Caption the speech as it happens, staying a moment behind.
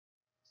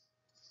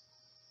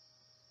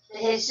The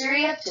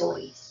history of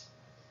toys.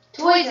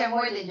 Toys are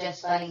more than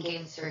just fun and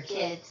games for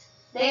kids.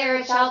 They are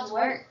a child's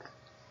work.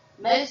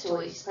 Most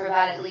toys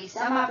provide at least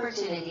some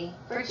opportunity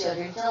for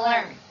children to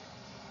learn.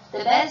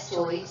 The best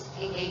toys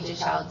engage a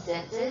child's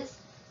senses,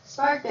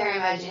 spark their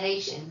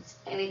imaginations,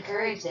 and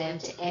encourage them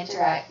to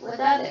interact with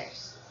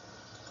others.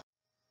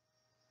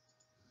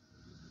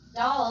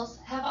 Dolls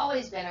have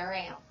always been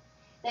around.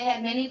 They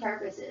had many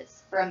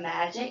purposes, from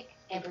magic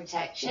and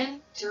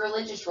protection to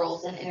religious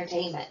roles and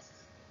entertainment.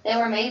 They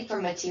were made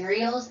from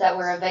materials that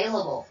were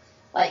available,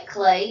 like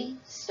clay,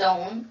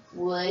 stone,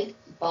 wood,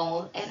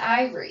 bone, and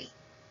ivory.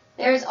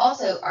 There is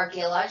also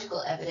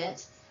archaeological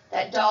evidence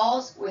that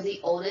dolls were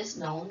the oldest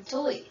known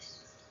toys.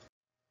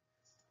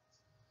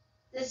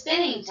 The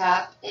spinning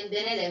top,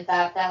 invented in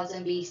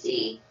 5000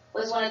 BC,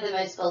 was one of the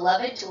most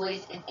beloved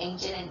toys in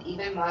ancient and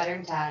even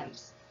modern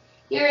times.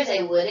 Here is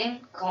a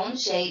wooden,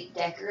 cone-shaped,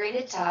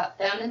 decorated top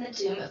found in the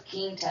tomb of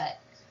King Tut.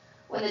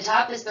 When the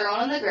top is thrown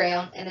on the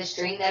ground and the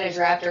string that is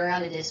wrapped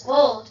around it is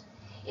pulled,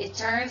 it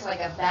turns like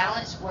a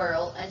balanced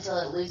whirl until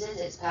it loses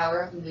its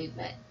power of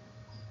movement.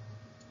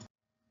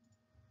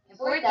 In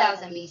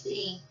 4000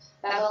 BC,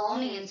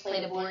 Babylonians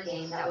played a board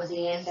game that was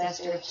the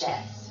ancestor of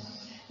chess.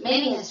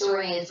 Many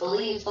historians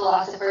believe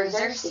philosopher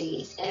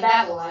Xerxes in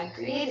Babylon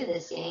created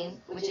this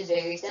game, which is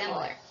very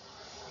similar.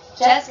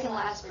 Chess can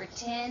last for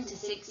 10 to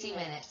 60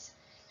 minutes.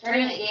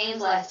 Tournament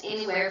games last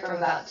anywhere from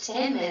about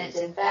 10 minutes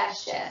in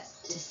fast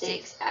chess to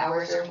 6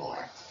 hours or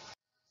more.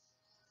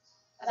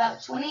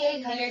 About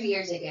 2,800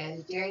 years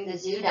ago, during the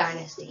Zhou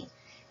dynasty,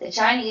 the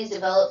Chinese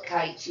developed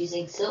kites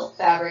using silk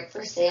fabric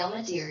for sail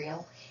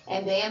material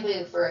and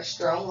bamboo for a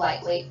strong,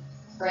 lightweight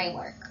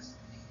framework.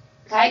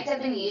 Kites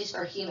have been used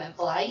for human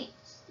flight,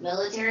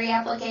 military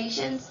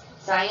applications,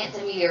 science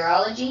and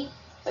meteorology,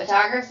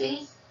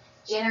 photography,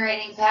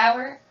 generating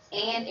power,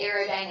 and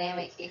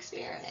aerodynamic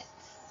experiments.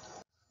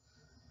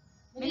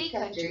 Many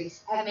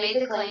countries have made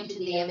the claim to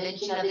the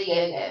invention of the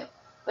yo-yo,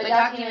 but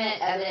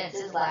documented evidence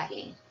is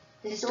lacking.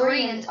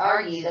 Historians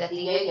argue that the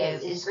yo-yo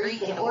is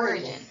Greek in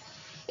origin.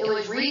 It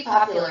was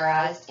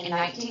repopularized in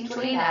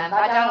 1929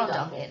 by Donald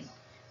Duncan,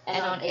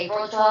 and on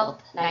April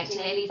 12,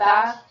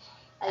 1985,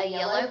 a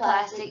yellow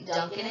plastic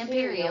Duncan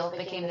Imperial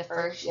became the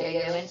first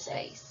yo-yo in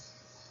space.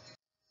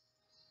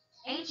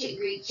 Ancient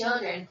Greek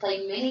children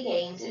played many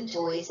games and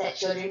toys that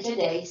children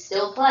today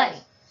still play,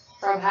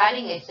 from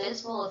hiding a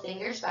fistful of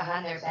fingers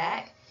behind their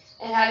back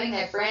and having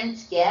their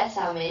friends guess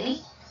how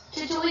many,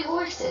 to toy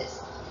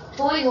horses.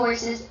 Toy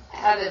horses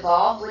have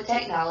evolved with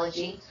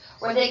technology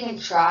where they can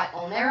trot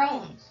on their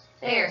own.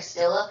 They are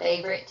still a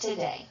favorite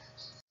today.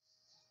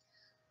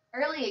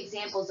 Early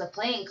examples of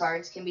playing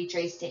cards can be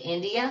traced to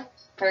India,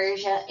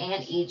 Persia,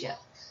 and Egypt,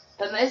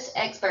 but most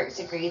experts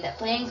agree that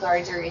playing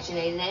cards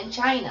originated in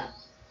China,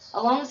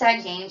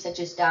 alongside games such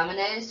as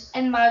dominoes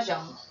and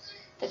mahjong.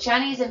 The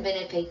Chinese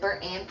invented paper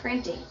and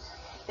printing.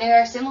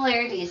 There are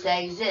similarities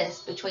that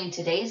exist between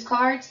today's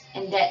cards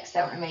and decks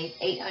that were made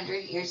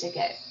 800 years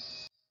ago.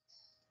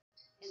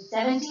 In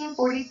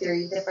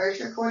 1743, the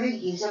first recorded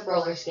use of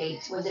roller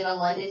skates was in a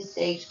London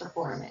stage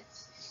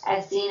performance,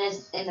 as seen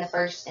as in the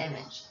first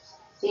image.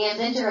 The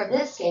inventor of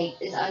this skate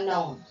is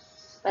unknown,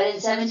 but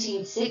in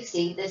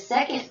 1760, the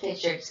second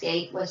pictured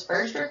skate was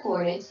first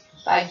recorded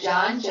by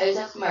John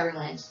Joseph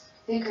Merlin,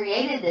 who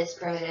created this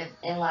primitive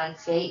inline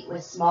skate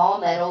with small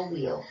metal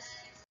wheels.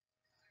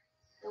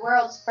 The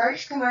world's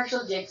first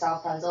commercial jigsaw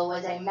puzzle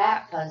was a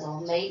map puzzle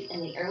made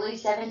in the early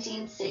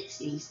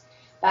 1760s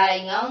by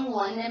a young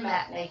London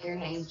mapmaker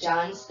named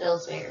John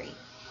Spilsbury.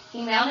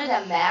 He mounted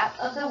a map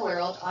of the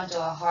world onto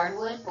a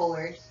hardwood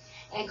board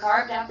and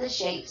carved out the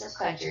shapes of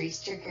countries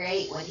to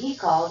create what he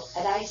called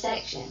a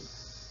dissection.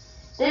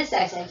 This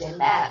dissected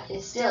map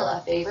is still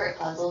a favorite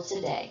puzzle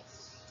today.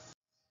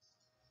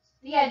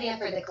 The idea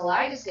for the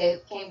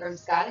kaleidoscope came from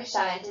Scottish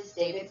scientist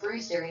David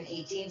Brewster in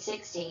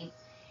 1816.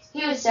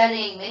 He was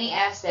studying many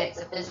aspects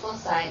of physical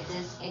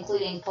sciences,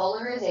 including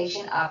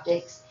polarization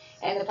optics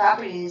and the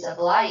properties of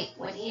light,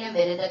 when he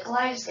invented the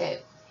kaleidoscope.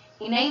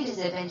 He named his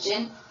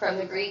invention from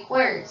the Greek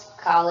words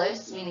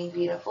kalos, meaning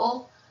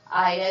beautiful,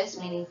 eidos,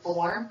 meaning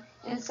form,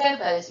 and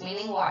skopos,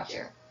 meaning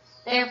watcher.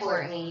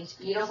 Therefore, it means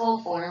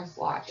beautiful form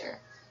watcher.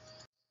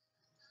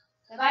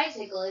 The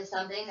bicycle is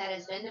something that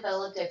has been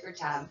developed over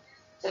time.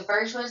 The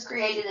first was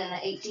created in the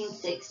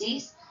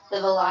 1860s. The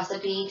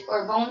velocipede,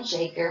 or bone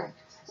shaker,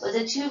 was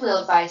a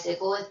two-wheeled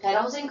bicycle with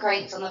pedals and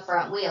cranks on the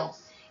front wheel.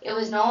 It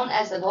was known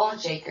as the bone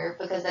shaker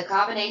because the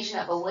combination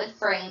of a wood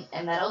frame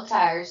and metal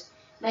tires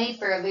made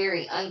for a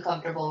very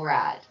uncomfortable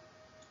ride.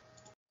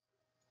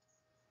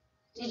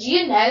 Did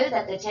you know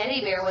that the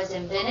teddy bear was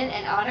invented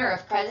in honor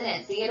of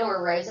President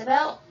Theodore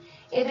Roosevelt?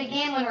 It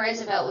began when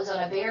Roosevelt was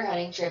on a bear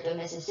hunting trip in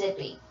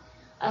Mississippi.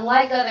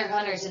 Unlike other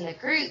hunters in the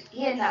group,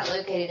 he had not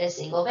located a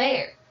single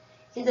bear.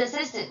 His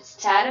assistants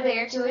tied a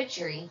bear to a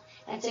tree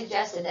and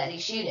suggested that he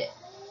shoot it.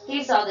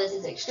 He saw this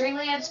as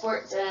extremely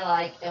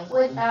unsportsmanlike and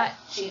would not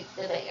shoot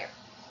the bear.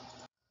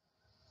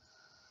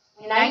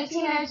 In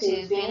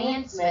 1902, Benny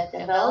and Smith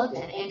developed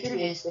and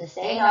introduced the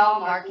Say All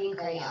marking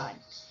crayon.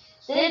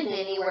 Then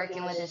Benny,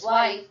 working with his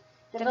wife,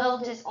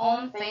 developed its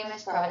own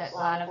famous product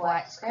line of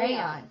wax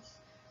crayons,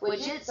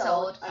 which it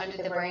sold under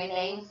the brand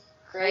name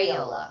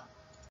Crayola.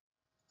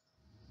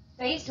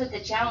 Faced with the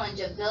challenge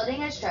of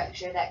building a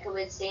structure that could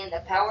withstand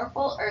the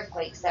powerful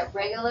earthquakes that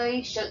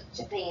regularly shook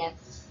Japan,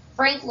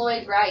 Frank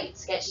Lloyd Wright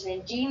sketched an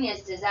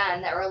ingenious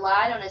design that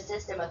relied on a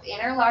system of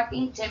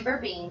interlocking timber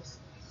beams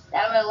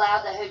that would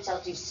allow the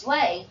hotel to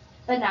sway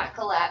but not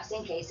collapse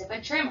in case of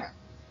a tremor.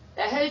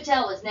 The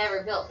hotel was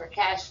never built for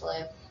cash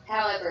flow,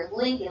 however,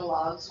 Lincoln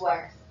Logs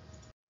were.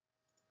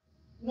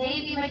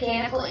 Navy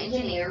mechanical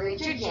engineer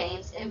Richard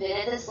James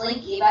invented the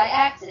slinky by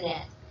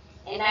accident.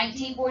 In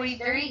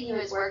 1943, he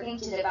was working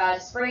to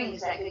devise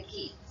springs that could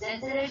keep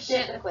sensitive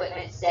ship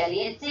equipment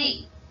steady at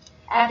sea.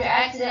 After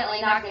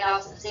accidentally knocking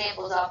off some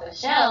samples off a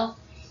shelf,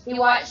 he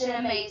watched in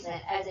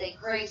amazement as they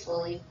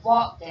gracefully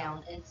walked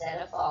down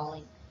instead of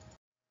falling.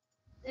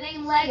 The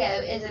name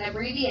Lego is an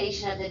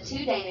abbreviation of the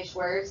two Danish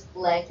words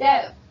 "let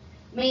go,"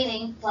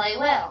 meaning play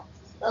well.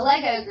 The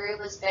Lego Group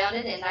was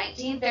founded in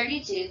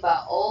 1932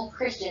 by Ole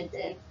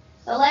Christensen.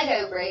 The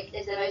Lego brick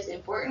is the most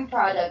important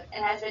product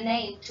and has been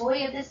named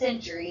Toy of the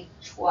Century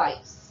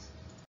twice.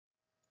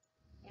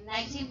 In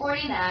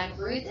 1949,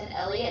 Ruth and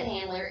Elliot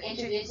Handler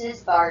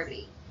introduces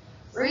Barbie.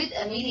 Ruth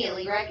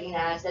immediately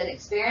recognized that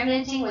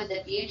experimenting with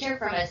the future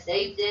from a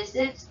safe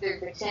distance through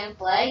pretend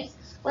play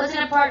was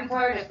an important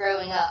part of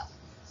growing up.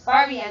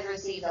 Barbie has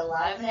received a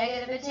lot of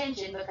negative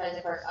attention because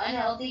of her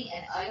unhealthy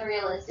and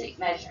unrealistic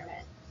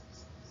measurements.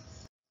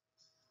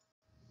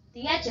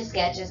 The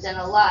Etch-a-Sketch has done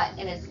a lot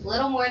in its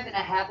little more than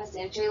a half a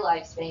century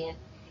lifespan.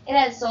 It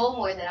has sold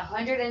more than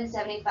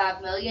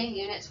 175 million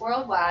units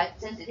worldwide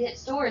since it hit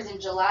stores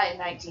in July of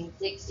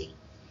 1960.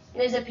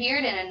 It has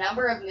appeared in a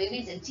number of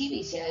movies and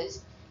TV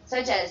shows,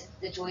 such as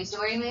the Toy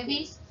Story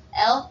movies,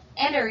 Elf,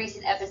 and a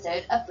recent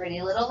episode of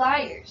Pretty Little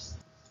Liars.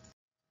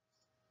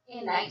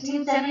 In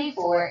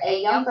 1974,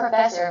 a young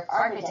professor of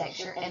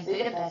architecture in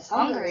Budapest,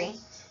 Hungary,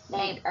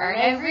 named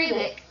Erno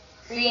Rubik,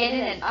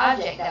 created an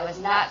object that was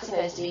not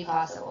supposed to be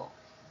possible.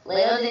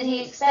 Little did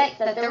he expect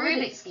that the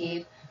Rubik's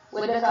Cube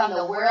would become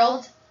the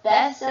world's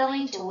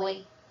best-selling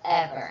toy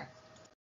ever.